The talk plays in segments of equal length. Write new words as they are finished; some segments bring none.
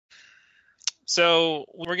So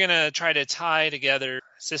we're going to try to tie together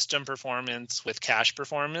system performance with cache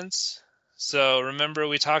performance. So remember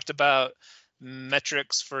we talked about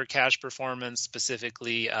metrics for cache performance,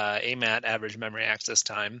 specifically AMAT, average memory access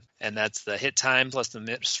time, and that's the hit time plus the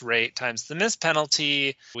miss rate times the miss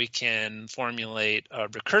penalty. We can formulate a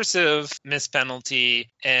recursive miss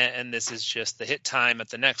penalty, and this is just the hit time at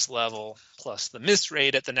the next level plus the miss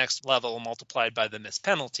rate at the next level multiplied by the miss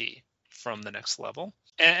penalty from the next level.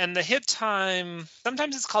 And the hit time,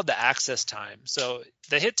 sometimes it's called the access time. So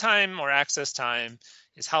the hit time or access time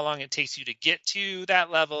is how long it takes you to get to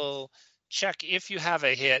that level, check if you have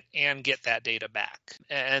a hit, and get that data back.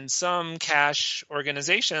 And some cache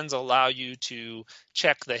organizations allow you to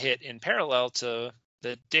check the hit in parallel to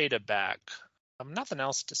the data back. Nothing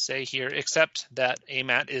else to say here except that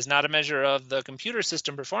AMAT is not a measure of the computer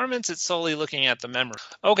system performance. It's solely looking at the memory.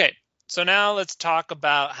 Okay. So now let's talk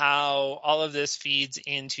about how all of this feeds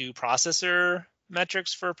into processor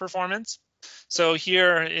metrics for performance. So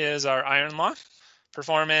here is our iron law.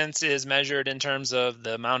 Performance is measured in terms of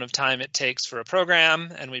the amount of time it takes for a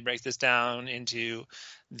program, and we break this down into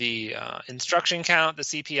the instruction count, the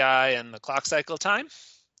CPI, and the clock cycle time.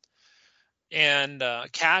 And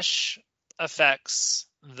cache affects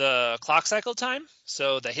the clock cycle time,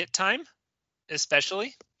 so the hit time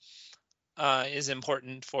especially. Is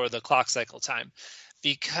important for the clock cycle time,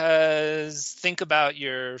 because think about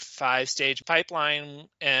your 5-stage pipeline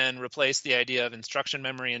and replace the idea of instruction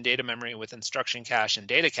memory and data memory with instruction cache and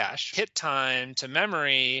data cache. Hit time to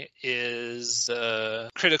memory is the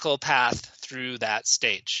critical path through that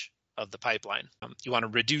stage of the pipeline. You want to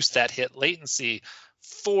reduce that hit latency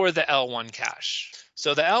for the L1 cache.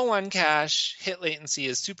 So the L1 cache hit latency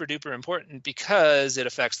is super duper important because it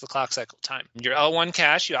affects the clock cycle time. Your L1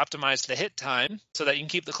 cache, you optimize the hit time so that you can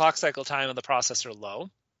keep the clock cycle time of the processor low.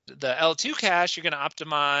 The L2 cache, you're going to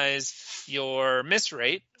optimize your miss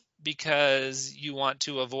rate because you want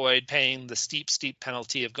to avoid paying the steep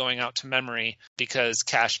penalty of going out to memory, because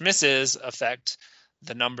cache misses affect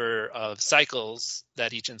the number of cycles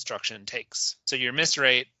that each instruction takes. So your miss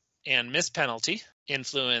rate and miss penalty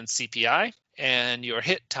influence CPI, and your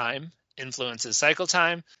hit time influences cycle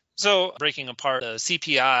time. So breaking apart the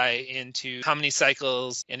CPI into how many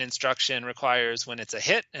cycles an instruction requires when it's a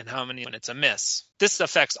hit and how many when it's a miss. This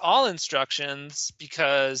affects all instructions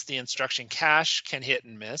because the instruction cache can hit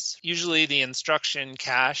and miss. Usually the instruction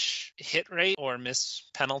cache hit rate or miss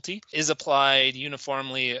penalty is applied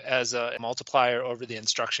uniformly as a multiplier over the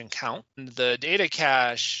instruction count. The data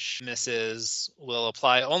cache misses will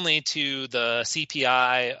apply only to the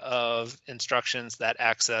CPI of instructions that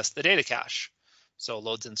access the data cache. So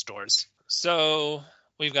loads and stores. So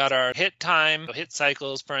we've got our hit time, hit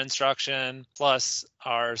cycles per instruction, plus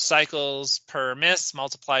our cycles per miss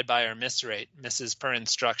multiplied by our miss rate, misses per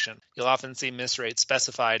instruction. You'll often see miss rate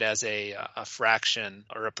specified as a fraction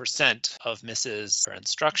or a percent of misses per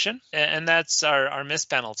instruction. And that's our miss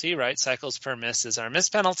penalty, right? Cycles per miss is our miss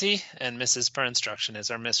penalty, and misses per instruction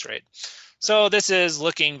is our miss rate. So this is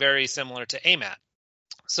looking very similar to AMAT.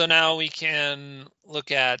 So now we can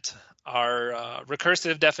look at our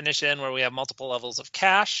recursive definition where we have multiple levels of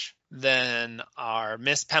cache. Then our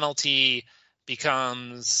miss penalty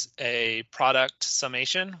becomes a product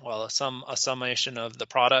summation, well, a summation of the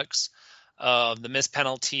products of the miss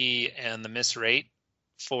penalty and the miss rate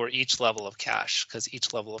for each level of cache, because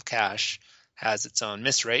each level of cache has its own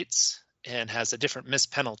miss rates and has a different miss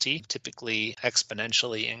penalty, typically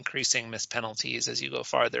exponentially increasing miss penalties as you go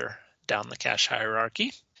farther down the cache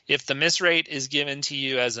hierarchy. If the miss rate is given to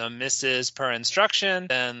you as a misses per instruction,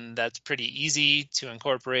 then that's pretty easy to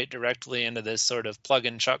incorporate directly into this sort of plug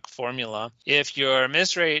and chuck formula. If your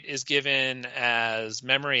miss rate is given as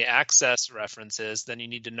memory access references, then you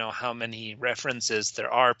need to know how many references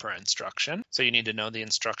there are per instruction. So you need to know the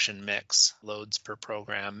instruction mix, loads per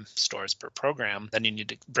program, stores per program. Then you need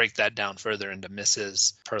to break that down further into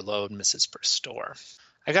misses per load, misses per store.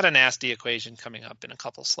 I got a nasty equation coming up in a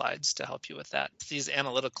couple slides to help you with that. These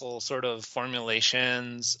analytical sort of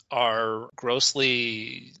formulations are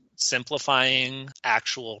grossly simplifying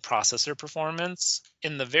actual processor performance.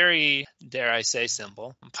 In the very, dare I say,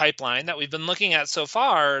 simple pipeline that we've been looking at so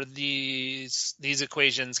far, these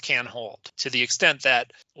equations can hold to the extent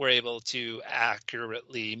that we're able to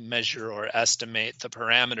accurately measure or estimate the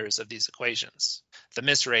parameters of these equations. The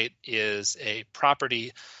miss rate is a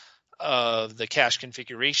property of the cache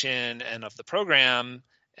configuration and of the program,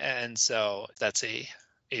 and so that's a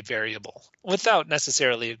variable without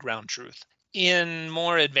necessarily a ground truth. In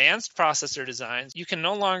more advanced processor designs, you can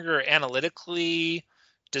no longer analytically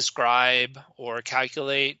describe or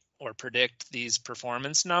calculate or predict these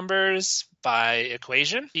performance numbers by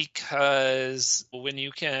equation, because when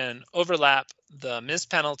you can overlap the miss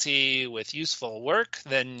penalty with useful work,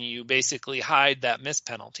 then you basically hide that miss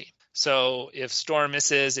penalty. So if store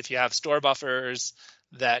misses, if you have store buffers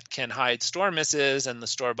that can hide store misses and the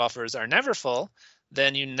store buffers are never full,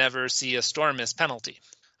 then you never see a store miss penalty.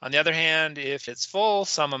 On the other hand, if it's full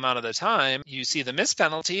some amount of the time, you see the miss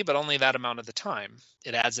penalty, but only that amount of the time.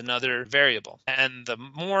 It adds another variable. And the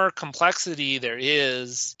more complexity there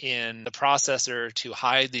is in the processor to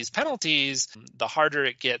hide these penalties, the harder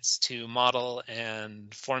it gets to model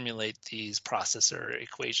and formulate these processor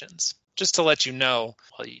equations. Just to let you know,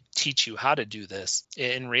 while you teach you how to do this,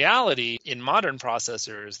 in reality, in modern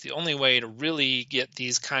processors, the only way to really get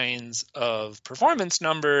these kinds of performance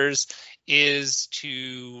numbers is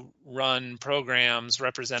to run programs,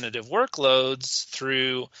 representative workloads,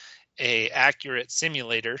 through an accurate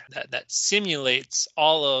simulator that simulates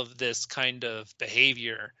all of this kind of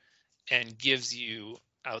behavior and gives you,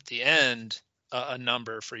 out the end, a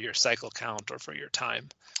number for your cycle count or for your time.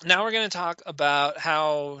 Now we're going to talk about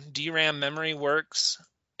how DRAM memory works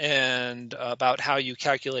and about how you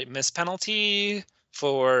calculate miss penalty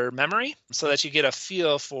for memory so that you get a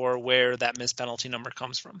feel for where that miss penalty number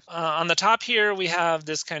comes from. On the top here, we have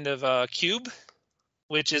this kind of cube,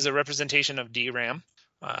 which is a representation of DRAM,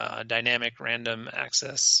 dynamic random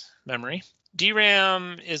access memory.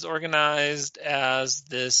 DRAM is organized as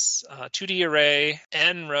this 2D array,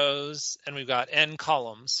 n rows, and we've got n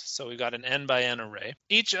columns. So we've got an n by n array.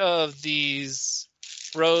 Each of these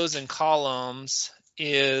rows and columns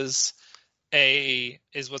is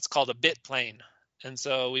what's called a bit plane. And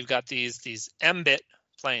so we've got these m-bit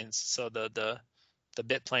planes. So the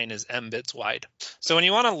bit plane is m bits wide. So when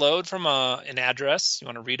you want to load from an address, you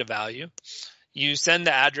want to read a value, you send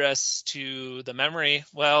the address to the memory.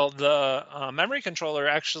 Well, the memory controller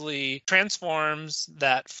actually transforms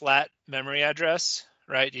that flat memory address,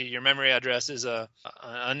 right? Your memory address is a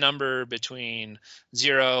number between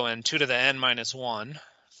 0 and 2 to the n minus 1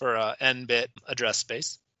 for a n-bit address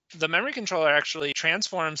space. The memory controller actually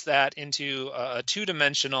transforms that into a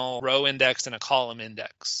two-dimensional row index and a column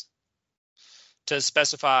index to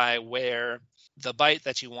specify where the byte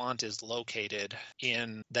that you want is located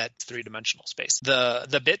in that three-dimensional space.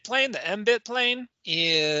 The bit plane, the m-bit plane,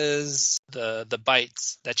 is the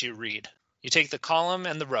bytes that you read. You take the column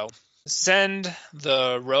and the row, send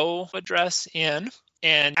the row address in,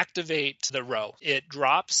 and activate the row. It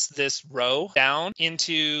drops this row down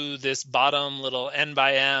into this bottom little n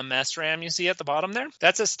by m SRAM you see at the bottom there.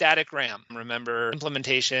 That's a static RAM. Remember,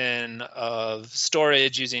 implementation of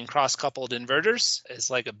storage using cross-coupled inverters is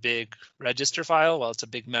like a big register file. Well, it's a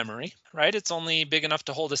big memory, right? It's only big enough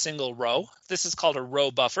to hold a single row. This is called a row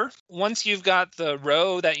buffer. Once you've got the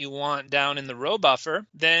row that you want down in the row buffer,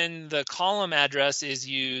 then the column address is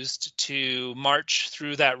used to march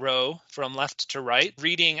through that row from left to right,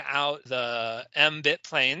 reading out the m-bit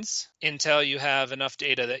planes until you have enough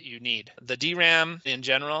data that you need. The DRAM in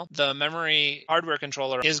general, the memory hardware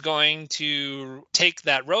controller, is going to take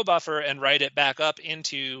that row buffer and write it back up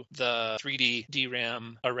into the 3D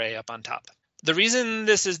DRAM array up on top. The reason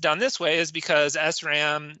this is done this way is because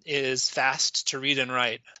SRAM is fast to read and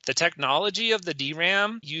write. The technology of the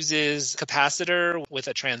DRAM uses capacitor with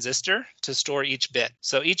a transistor to store each bit.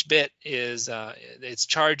 So each bit is, its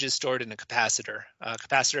charge is stored in a capacitor. A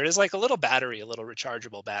capacitor is like a little battery, a little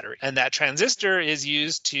rechargeable battery. And that transistor is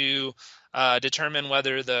used to determine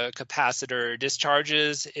whether the capacitor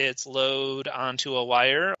discharges its load onto a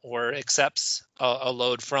wire or accepts a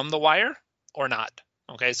load from the wire or not.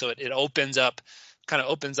 Okay, so it opens up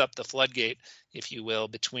the floodgate, if you will,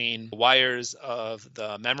 between the wires of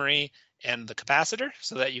the memory and the capacitor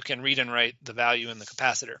so that you can read and write the value in the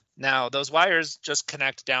capacitor. Now, those wires just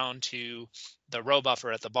connect down to the row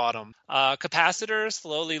buffer at the bottom. Capacitor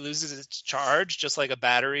slowly loses its charge, just like a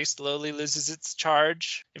battery slowly loses its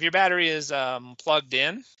charge. If your battery is plugged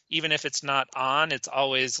in, even if it's not on, it's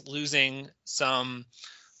always losing some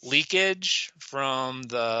leakage from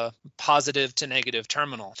the positive to negative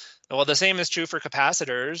terminal. Well, the same is true for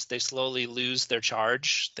capacitors. They slowly lose their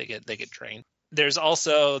charge. They get drained. There's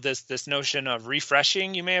also this notion of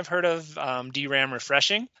refreshing. You may have heard of DRAM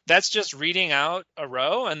refreshing. That's just reading out a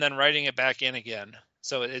row and then writing it back in again.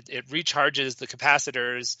 So it recharges the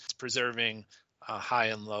capacitors, preserving high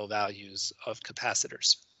and low values of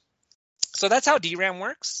capacitors. So that's how DRAM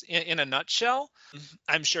works in a nutshell.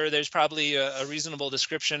 I'm sure there's probably a reasonable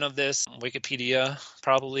description of this. Wikipedia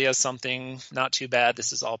probably has something not too bad.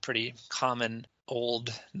 This is all pretty common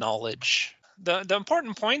old knowledge. The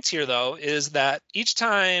important points here, though, is that each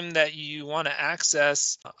time that you want to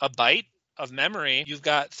access a byte of memory, you've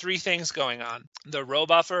got three things going on: the row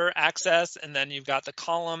buffer access, and then you've got the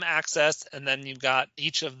column access, and then you've got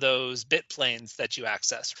each of those bit planes that you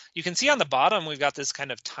access. You can see on the bottom, we've got this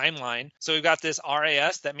kind of timeline. So we've got this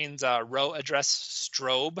RAS, that means row address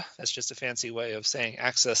strobe. That's just a fancy way of saying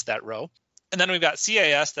access that row. And then we've got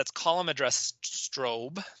CAS, that's column address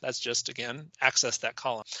strobe. That's just, again, access that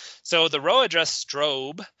column. So the row address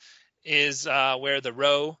strobe is where the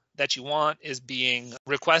row that you want is being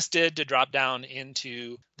requested to drop down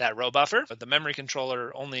into that row buffer. But the memory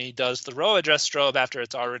controller only does the row address strobe after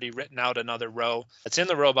it's already written out another row that's in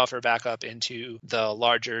the row buffer back up into the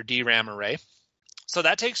larger DRAM array. So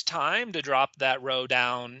that takes time to drop that row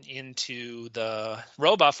down into the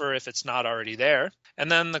row buffer if it's not already there. And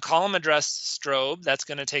then the column address strobe, that's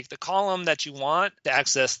going to take the column that you want to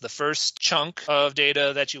access the first chunk of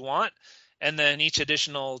data that you want, and then each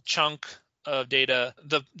additional chunk of data.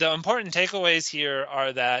 The important takeaways here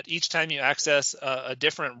are that each time you access a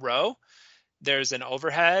different row, there's an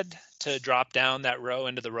overhead to drop down that row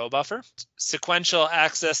into the row buffer. Sequential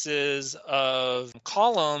accesses of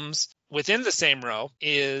columns within the same row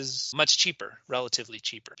is much cheaper, relatively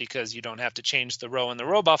cheaper, because you don't have to change the row in the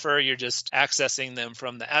row buffer. You're just accessing them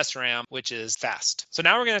from the SRAM, which is fast. So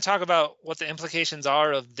now we're going to talk about what the implications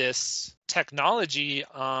are of this technology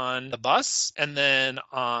on the bus and then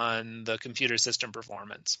on the computer system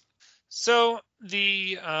performance. So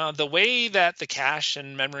the way that the cache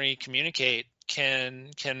and memory communicate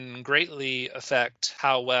can greatly affect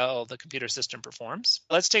how well the computer system performs.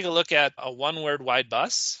 Let's take a look at a one-word wide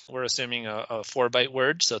bus. We're assuming a 4-byte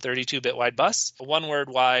word, so 32-bit wide bus. A one-word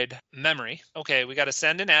wide memory. Okay, we got to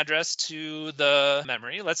send an address to the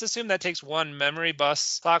memory. Let's assume that takes one memory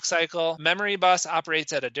bus clock cycle. Memory bus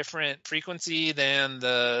operates at a different frequency than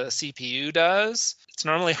the CPU does. It's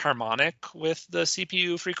normally harmonic with the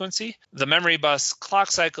CPU frequency. The memory bus clock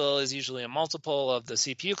cycle is usually a multiple of the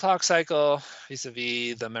CPU clock cycle.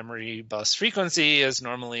 Vis-a-vis the memory bus frequency is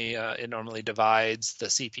normally it normally divides the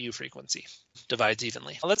CPU frequency, divides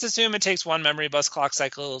evenly. Let's assume it takes one memory bus clock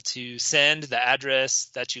cycle to send the address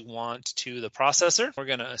that you want to the processor. We're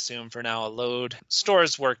going to assume for now a load.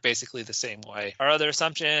 Stores work basically the same way. Our other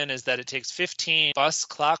assumption is that it takes 15 bus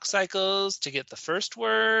clock cycles to get the first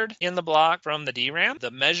word in the block from the DRAM.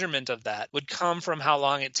 The measurement of that would come from how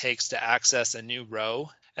long it takes to access a new row.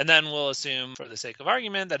 And then we'll assume, for the sake of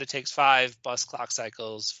argument, that it takes 5 bus clock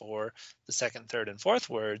cycles for the second, third, and fourth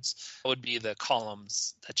words. That would be the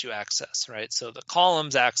columns that you access, right? So the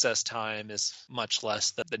columns access time is much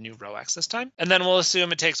less than the new row access time. And then we'll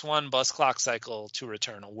assume it takes 1 bus clock cycle to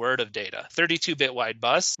return a word of data. 32-bit wide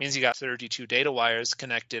bus means you got 32 data wires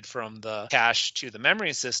connected from the cache to the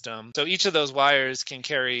memory system. So each of those wires can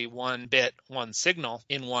carry 1 bit, 1 signal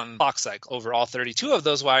in 1 clock cycle. Over all 32 of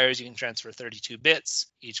those wires, you can transfer 32 bits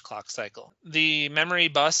each clock cycle. The memory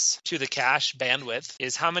bus to the cache bandwidth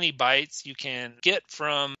is how many bytes you can get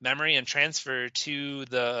from memory and transfer to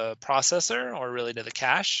the processor, or really to the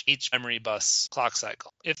cache, each memory bus clock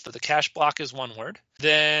cycle. If the cache block is 1 word,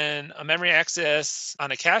 then a memory access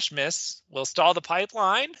on a cache miss will stall the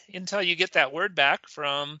pipeline until you get that word back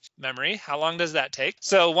from memory. How long does that take?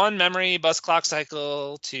 So 1 memory bus clock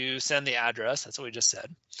cycle to send the address, that's what we just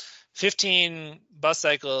said. 15 bus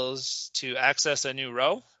cycles to access a new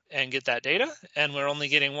row and get that data, and we're only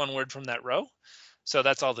getting 1 word from that row. So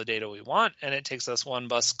that's all the data we want, and it takes us 1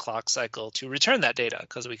 bus clock cycle to return that data,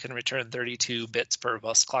 because we can return 32 bits per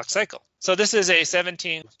bus clock cycle. So this is a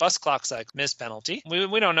 17 bus clock cycle miss penalty.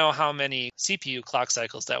 We don't know how many CPU clock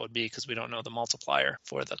cycles that would be, because we don't know the multiplier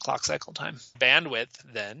for the clock cycle time. Bandwidth,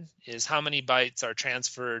 then, is how many bytes are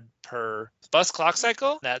transferred per bus clock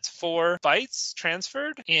cycle. That's 4 bytes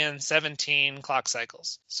transferred in 17 clock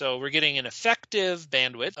cycles. So we're getting an effective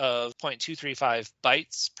bandwidth of 0.235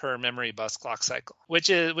 bytes per memory bus clock cycle,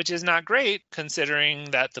 which is not great,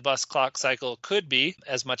 considering that the bus clock cycle could be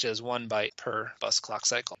as much as 1 byte per bus clock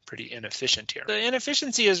cycle. Pretty inefficient here. The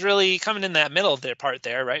inefficiency is really coming in that middle part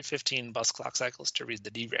there, right? 15 bus clock cycles to read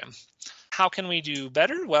the DRAM. How can we do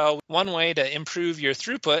better? Well, one way to improve your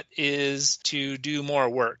throughput is to do more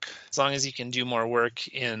work, as long as you can do more work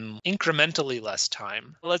in incrementally less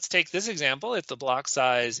time. Let's take this example. If the block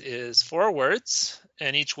size is 4 words,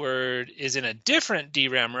 and each word is in a different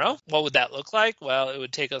DRAM row, what would that look like? Well, it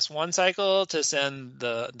would take us 1 cycle to send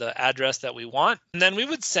the address that we want, and then we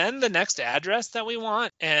would send the next address that we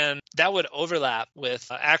want, and that would overlap with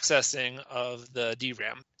accessing of the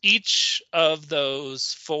DRAM. Each of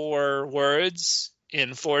those 4 words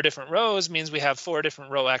in 4 different rows means we have 4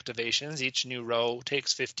 different row activations. Each new row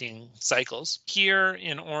takes 15 cycles. Here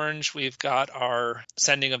in orange, we've got our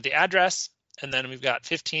sending of the address, and then we've got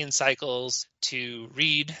 15 cycles to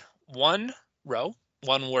read one row,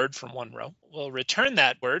 one word from one row. We'll return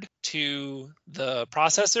that word to the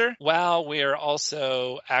processor while we're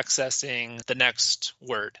also accessing the next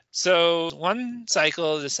word. So 1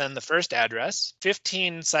 cycle to send the first address,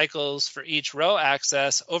 15 cycles for each row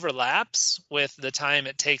access overlaps with the time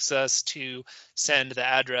it takes us to send the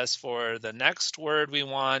address for the next word we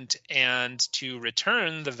want and to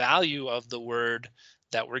return the value of the word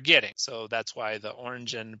that we're getting. So that's why the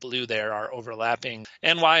orange and blue there are overlapping,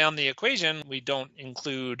 and why on the equation we don't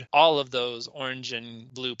include all of those orange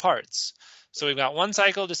and blue parts. So we've got 1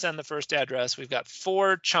 cycle to send the first address. We've got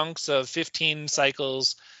 4 chunks of 15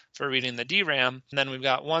 cycles for reading the DRAM. And then we've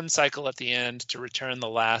got 1 cycle at the end to return the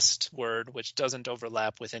last word, which doesn't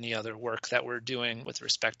overlap with any other work that we're doing with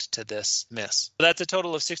respect to this miss. So that's a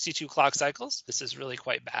total of 62 clock cycles. This is really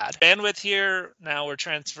quite bad. Bandwidth here, now we're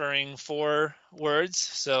transferring 4 words.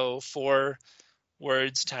 So 4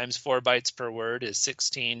 words times 4 bytes per word is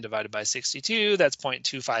 16 divided by 62. That's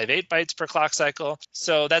 0.258 bytes per clock cycle.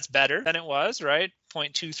 So that's better than it was, right?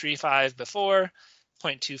 0.235 before,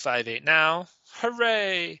 0.258 now.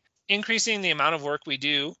 Hooray! Increasing the amount of work we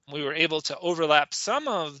do, we were able to overlap some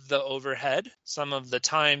of the overhead. Some of the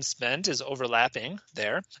time spent is overlapping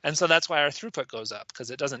there. And so that's why our throughput goes up, because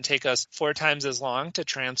it doesn't take us 4 times as long to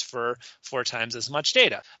transfer 4 times as much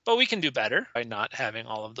data. But we can do better by not having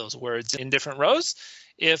all of those words in different rows.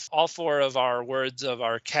 If all 4 of our words of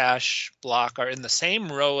our cache block are in the same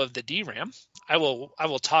row of the DRAM, I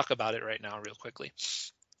will talk about it right now real quickly.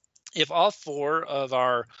 If all 4 of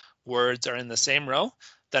our words are in the same row,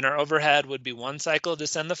 then our overhead would be 1 cycle to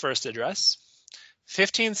send the first address,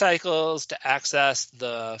 15 cycles to access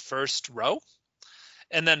the first row,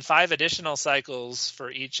 and then 5 additional cycles for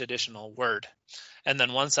each additional word, and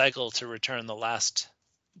then 1 cycle to return the last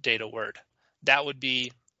data word. That would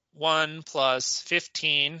be 1 plus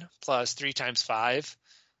 15 plus 3 times 5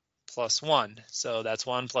 plus 1. So that's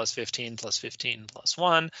 1 plus 15 plus 15 plus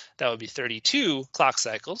 1. That would be 32 clock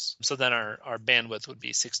cycles. So then our bandwidth would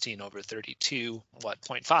be 16 over 32,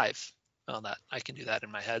 0.5. Well, I can do that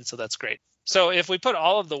in my head, so that's great. So if we put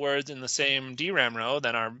all of the words in the same DRAM row,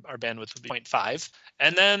 then our bandwidth would be 0.5.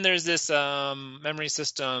 And then there's this memory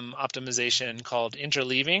system optimization called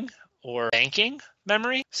interleaving or banking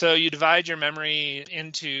memory. So you divide your memory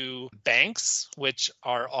into banks, which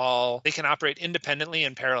they can operate independently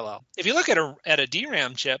in parallel. If you look at a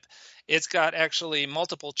DRAM chip, it's got actually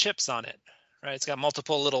multiple chips on it, right? It's got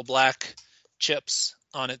multiple little black chips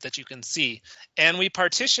on it that you can see. And we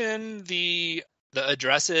partition the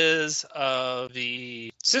addresses of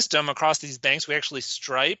the system across these banks. We actually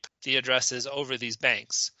stripe the addresses over these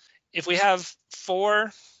banks. If we have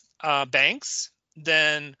 4 banks,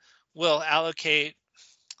 then we'll allocate,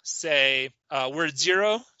 say, word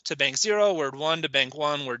 0 to bank 0, word 1 to bank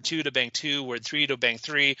 1, word 2 to bank 2, word 3 to bank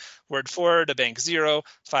 3, word 4 to bank 0,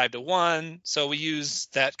 5 to 1. So we use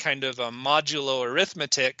that kind of a modulo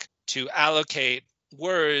arithmetic to allocate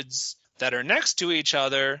words that are next to each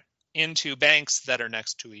other into banks that are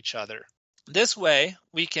next to each other. This way,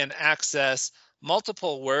 we can access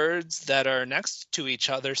multiple words that are next to each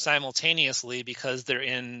other simultaneously because they're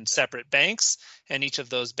in separate banks, and each of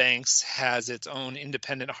those banks has its own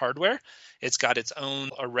independent hardware. It's got its own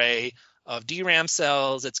array of DRAM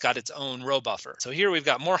cells. It's got its own row buffer. So here we've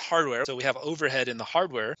got more hardware, so we have overhead in the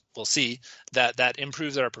hardware. We'll see that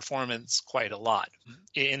improves our performance quite a lot.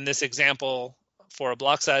 In this example, for a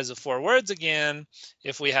block size of 4 words again,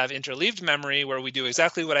 if we have interleaved memory where we do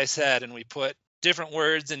exactly what I said and we put different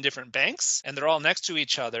words in different banks, and they're all next to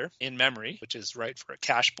each other in memory, which is right for a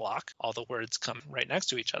cache block. All the words come right next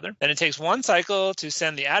to each other. Then it takes 1 cycle to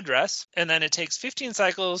send the address, and then it takes 15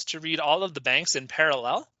 cycles to read all of the banks in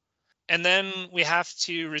parallel. And then we have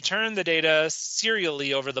to return the data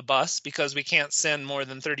serially over the bus because we can't send more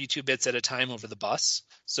than 32 bits at a time over the bus.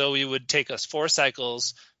 So it would take us 4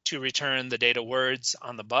 cycles to return the data words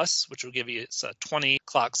on the bus, which will give you a 20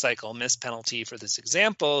 clock cycle miss penalty for this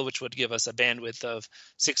example, which would give us a bandwidth of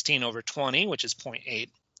 16 over 20, which is 0.8.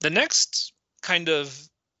 The next kind of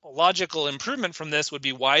logical improvement from this would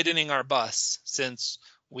be widening our bus, since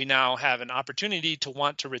we now have an opportunity to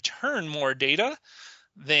want to return more data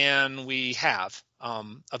than we have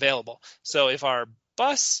available. So if our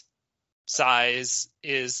bus size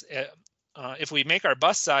is, if we make our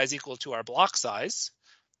bus size equal to our block size,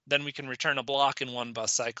 then we can return a block in 1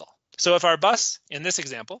 bus cycle. So if our bus, in this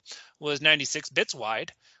example, was 96 bits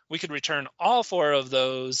wide, we could return all 4 of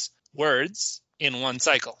those words in 1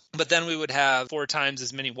 cycle. But then we would have 4 times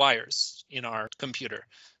as many wires in our computer.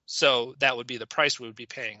 So that would be the price we would be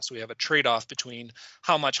paying. So we have a trade-off between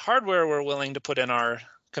how much hardware we're willing to put in our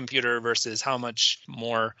computer versus how much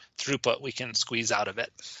more throughput we can squeeze out of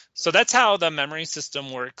it. So that's how the memory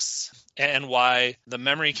system works and why the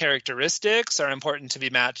memory characteristics are important to be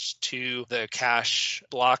matched to the cache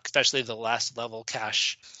block, especially the last level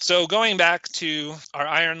cache. So going back to our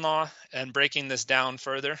iron law and breaking this down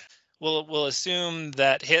further, we'll assume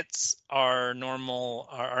that hits are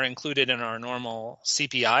included in our normal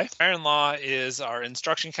CPI. Iron law is our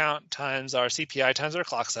instruction count times our CPI times our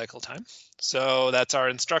clock cycle time. So that's our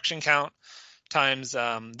instruction count times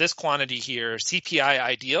this quantity here, CPI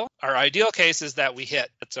ideal. Our ideal case is that we hit.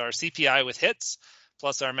 That's our CPI with hits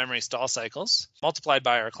plus our memory stall cycles multiplied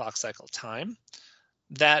by our clock cycle time.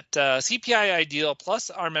 That CPI ideal plus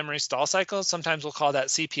our memory stall cycles, sometimes we'll call that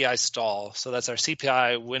CPI stall. So that's our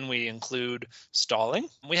CPI when we include stalling.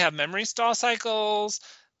 We have memory stall cycles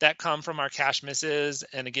that come from our cache misses.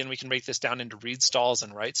 And again, we can break this down into read stalls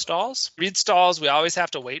and write stalls. Read stalls, we always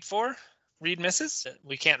have to wait for. Read misses,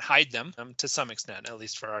 we can't hide them to some extent, at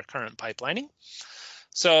least for our current pipelining.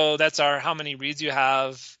 So that's our how many reads you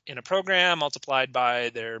have in a program multiplied by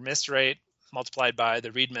their miss rate multiplied by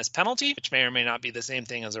the read miss penalty, which may or may not be the same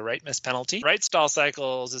thing as a write miss penalty. Write stall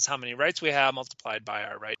cycles is how many writes we have multiplied by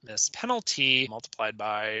our write miss penalty multiplied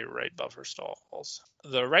by write buffer stalls.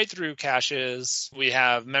 The write through caches, we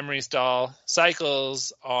have memory stall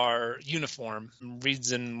cycles are uniform.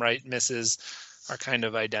 Reads and write misses are kind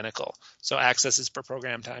of identical. So accesses per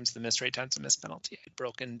program times the miss rate times the miss penalty.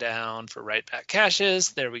 Broken down for write back caches.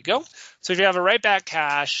 There we go. So if you have a write back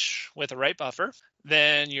cache with a write buffer,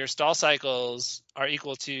 then your stall cycles are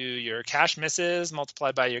equal to your cache misses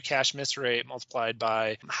multiplied by your cache miss rate multiplied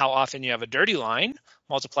by how often you have a dirty line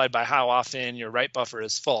multiplied by how often your write buffer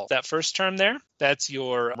is full. That first term there, that's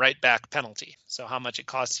your write back penalty. So how much it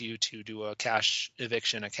costs you to do a cache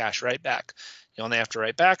eviction, a cache write back. You only have to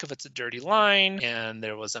write back if it's a dirty line and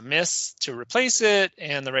there was a miss to replace it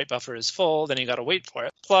and the write buffer is full, then you got to wait for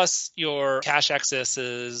it. Plus your cache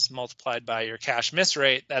excesses multiplied by your cache miss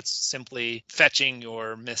rate, that's simply fetching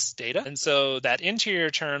your miss data. And so that interior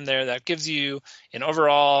term there, that gives you an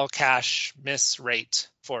overall cache miss rate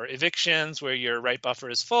for evictions where your write buffer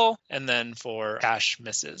is full, and then for cache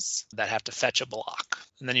misses that have to fetch a block.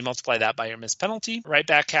 And then you multiply that by your miss penalty. Write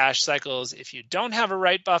back cache cycles, if you don't have a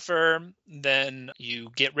write buffer, then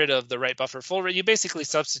you get rid of the write buffer full rate. You basically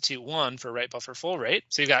substitute 1 for write buffer full rate.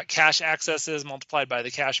 So you got cache accesses multiplied by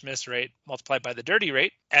the cache miss rate multiplied by the dirty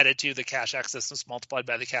rate, added to the cache accesses multiplied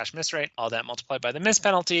by the cache miss rate, all that multiplied by the miss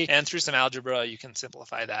penalty. And through some algebra, you can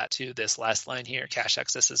simplify that to this last line here, cache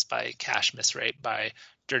excesses by cache miss rate by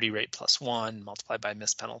dirty rate plus 1 multiplied by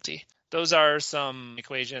miss penalty. Those are some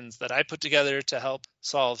equations that I put together to help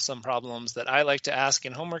solve some problems that I like to ask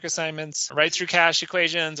in homework assignments. Write through cache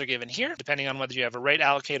equations are given here, depending on whether you have a write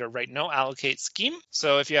allocate or write no allocate scheme.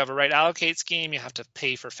 So if you have a write allocate scheme, you have to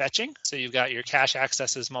pay for fetching. So you've got your cache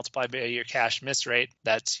accesses multiplied by your cache miss rate.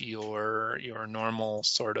 That's your normal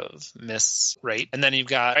sort of miss rate. And then you've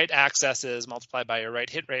got write accesses multiplied by your write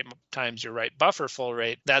hit rate times your write buffer full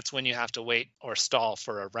rate. That's when you have to wait or stall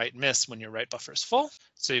for a write miss when your write buffer is full.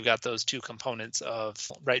 So you've got those two components of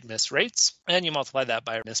write miss rates, and you multiply that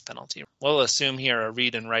by a miss penalty. We'll assume here a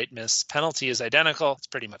read and write miss penalty is identical. It's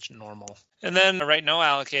pretty much normal. And then a write no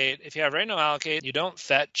allocate. If you have write no allocate, you don't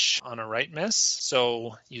fetch on a write miss.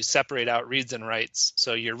 So you separate out reads and writes.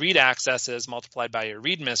 So your read accesses multiplied by your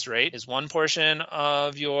read miss rate is one portion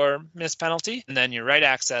of your miss penalty. And then your write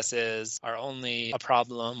accesses are only a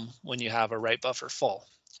problem when you have a write buffer full.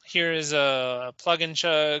 Here is a plug and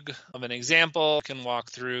chug of an example. You can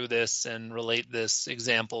walk through this and relate this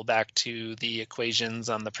example back to the equations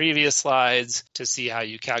on the previous slides to see how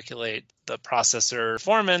you calculate the processor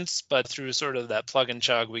performance, but through sort of that plug and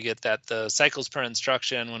chug, we get that the cycles per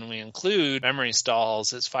instruction when we include memory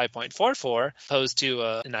stalls is 5.44 opposed to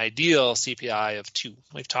an ideal CPI of 2.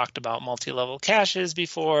 We've talked about multi-level caches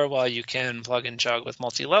before. Well, you can plug and chug with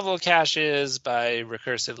multi-level caches by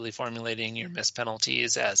recursively formulating your miss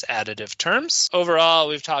penalties as additive terms. Overall,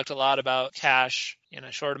 we've talked a lot about cache in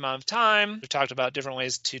a short amount of time. We've talked about different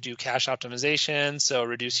ways to do cache optimization. So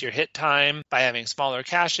reduce your hit time by having smaller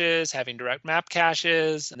caches, having direct map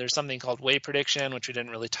caches. And there's something called way prediction, which we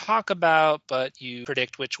didn't really talk about, but you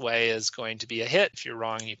predict which way is going to be a hit. If you're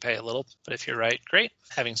wrong, you pay a little, but if you're right, great.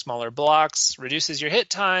 Having smaller blocks reduces your hit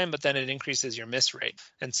time, but then it increases your miss rate.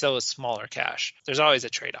 And so is smaller cache. There's always a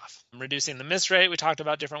trade-off. Reducing the miss rate, we talked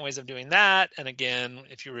about different ways of doing that. And again,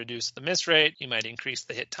 if you reduce the miss rate, you might increase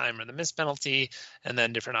the hit time or the miss penalty. And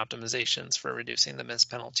then different optimizations for reducing the miss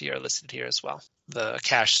penalty are listed here as well. The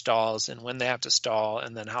cache stalls and when they have to stall,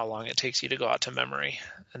 and then how long it takes you to go out to memory.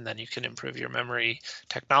 And then you can improve your memory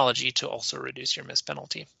technology to also reduce your miss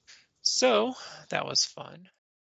penalty. So that was fun.